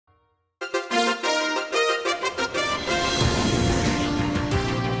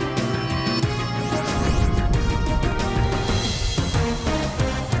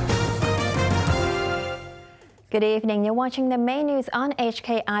Good evening. You're watching the main news on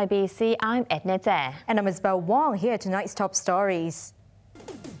HKIBC. I'm Edna. And I'm Isabel. Wong. Here are tonight's top stories.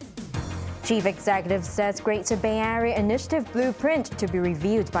 Chief Executive says Greater Bay Area Initiative blueprint to be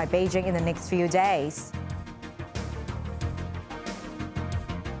reviewed by Beijing in the next few days.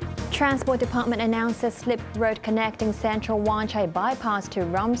 Transport Department announces slip road connecting Central Wan Chai bypass to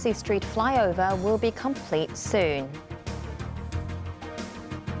Rumsey Street flyover will be complete soon.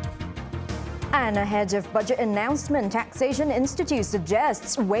 And ahead of budget announcement, Taxation Institute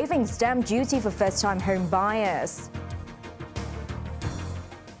suggests waiving stamp duty for first-time home buyers.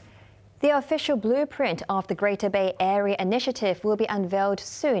 The official blueprint of the Greater Bay Area Initiative will be unveiled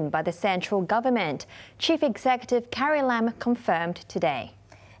soon by the central government. Chief Executive Carrie Lam confirmed today.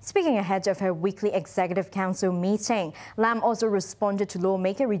 Speaking ahead of her weekly Executive Council meeting, Lam also responded to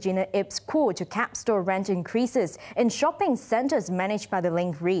lawmaker Regina Ip's call to cap store rent increases in shopping centres managed by the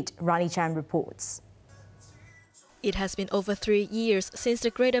Link REIT. Riley Chan reports. It has been over 3 years since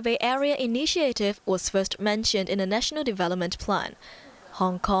the Greater Bay Area Initiative was first mentioned in the National Development Plan.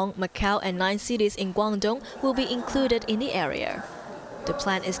 Hong Kong, Macau and 9 cities in Guangdong will be included in the area. The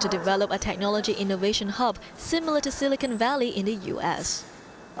plan is to develop a technology innovation hub similar to Silicon Valley in the US.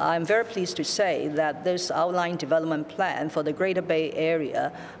 I'm very pleased to say that this outline development plan for the Greater Bay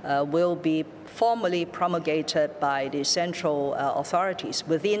Area will be formally promulgated by the central authorities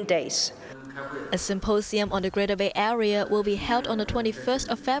within days. A symposium on the Greater Bay Area will be held on the 21st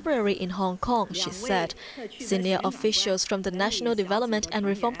of February in Hong Kong, she said. Senior officials from the National Development and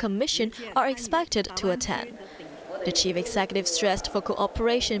Reform Commission are expected to attend. The chief executive stressed for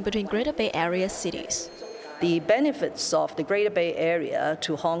cooperation between Greater Bay Area cities. The benefits of the Greater Bay Area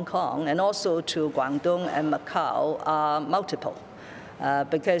to Hong Kong and also to Guangdong and Macau are multiple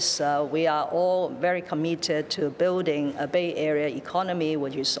because we are all very committed to building a Bay Area economy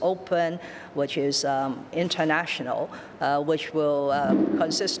which is open, which is international, which will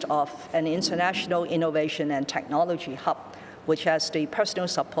consist of an international innovation and technology hub, which has the personal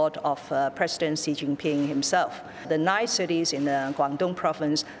support of President Xi Jinping himself. The 9 cities in the Guangdong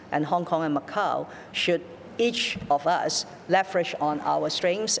province and Hong Kong and Macau should each of us leverage on our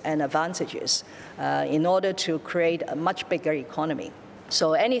strengths and advantages in order to create a much bigger economy.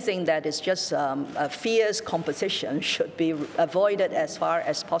 So anything that is just a fierce competition should be avoided as far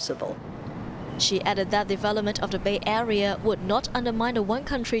as possible. She added that development of the Bay Area would not undermine the one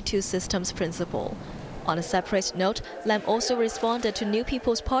country, two systems principle. On a separate note, Lam also responded to New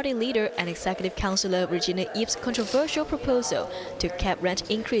People's Party leader and Executive Councillor Regina Ip's controversial proposal to cap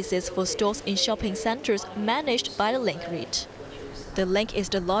rent increases for stores in shopping centres managed by the Link REIT. The Link is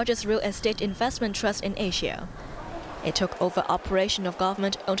the largest real estate investment trust in Asia. It took over operation of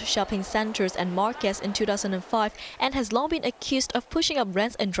government-owned shopping centres and markets in 2005 and has long been accused of pushing up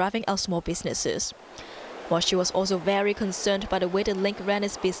rents and driving out small businesses. While she was also very concerned by the way the Link ran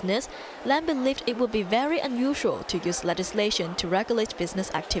its business, Lam believed it would be very unusual to use legislation to regulate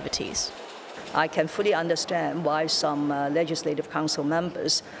business activities. I can fully understand why some Legislative Council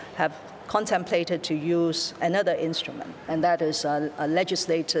members have contemplated to use another instrument, and that is a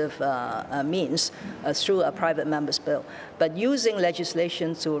legislative means through a private member's bill. But using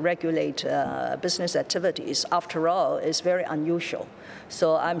legislation to regulate business activities, after all, is very unusual.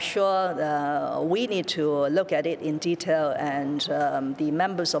 So I'm sure we need to look at it in detail, and the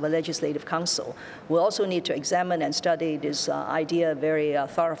members of the Legislative Council will also need to examine and study this idea very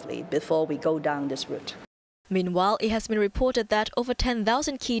thoroughly before we go down this route. Meanwhile, it has been reported that over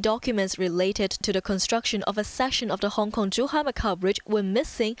 10,000 key documents related to the construction of a section of the Hong Kong-Zhuhai-Macau Bridge were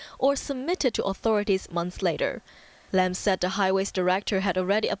missing or submitted to authorities months later. Lam said the Highways Director had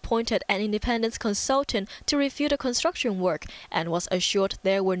already appointed an independent consultant to review the construction work and was assured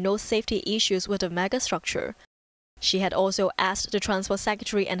there were no safety issues with the megastructure. She had also asked the Transport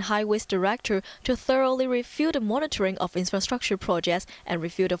Secretary and Highways Director to thoroughly review the monitoring of infrastructure projects and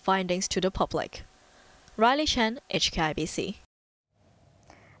review the findings to the public. Riley Chen, HKIBC.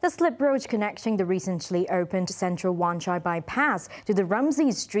 The slip road connecting the recently opened Central Wan Chai bypass to the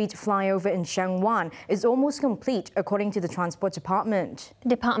Rumsey Street flyover in Sheung Wan is almost complete, according to the Transport Department. The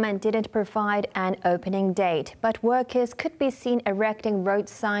department didn't provide an opening date, but workers could be seen erecting road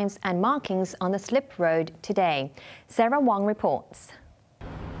signs and markings on the slip road today. Sarah Wong reports.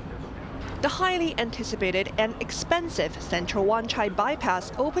 The highly anticipated and expensive Central Wan Chai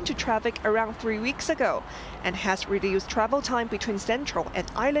bypass opened to traffic around 3 weeks ago and has reduced travel time between Central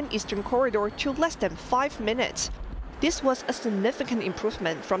and Island Eastern Corridor to less than 5 minutes. This was a significant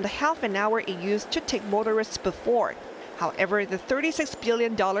improvement from the half an hour it used to take motorists before. However, the $36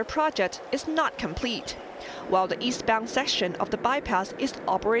 billion project is not complete. while the eastbound section of the bypass is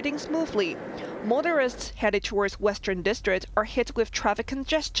operating smoothly. Motorists headed towards Western District are hit with traffic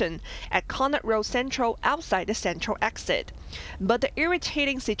congestion at Connaught Road Central outside the central exit. But the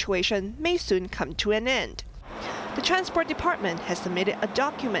irritating situation may soon come to an end. The Transport Department has submitted a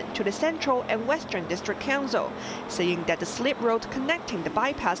document to the Central and Western District Council, saying that the slip road connecting the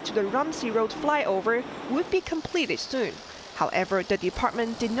bypass to the Rumsey Road flyover would be completed soon. However, the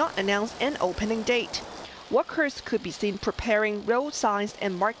department did not announce an opening date. Workers could be seen preparing road signs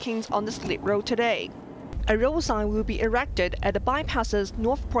and markings on the slip road today. A road sign will be erected at the bypass's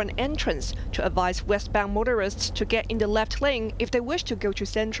Northpoint entrance to advise westbound motorists to get in the left lane if they wish to go to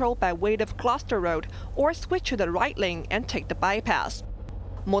Central by way of Gloucester Road or switch to the right lane and take the bypass.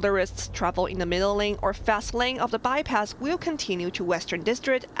 Motorists travel in the middle lane or fast lane of the bypass will continue to Western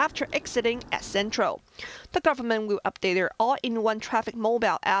District after exiting at Central. The government will update their all-in-one traffic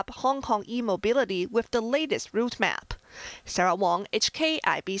mobile app Hong Kong e-mobility with the latest route map. Sarah Wong,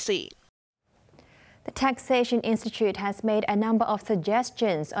 HKIBC. The Taxation Institute has made a number of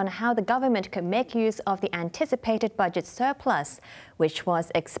suggestions on how the government could make use of the anticipated budget surplus, which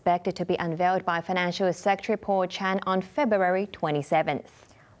was expected to be unveiled by Financial Secretary Paul Chan on February 27th.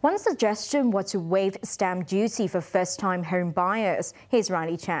 One suggestion was to waive stamp duty for first-time home buyers. Here's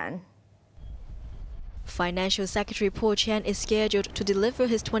Riley Chan. Financial Secretary Paul Chan is scheduled to deliver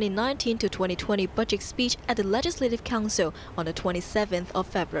his 2019 to 2020 budget speech at the Legislative Council on the 27th of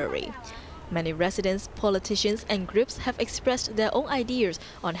February. Many residents, politicians and groups have expressed their own ideas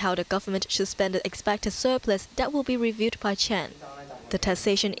on how the government should spend the expected surplus that will be reviewed by Chan. The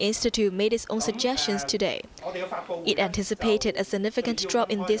Taxation Institute made its own suggestions today. It anticipated a significant drop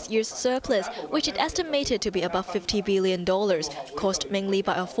in this year's surplus, which it estimated to be about $50 billion, caused mainly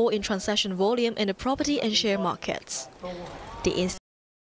by a fall in transaction volume in the property and share markets. The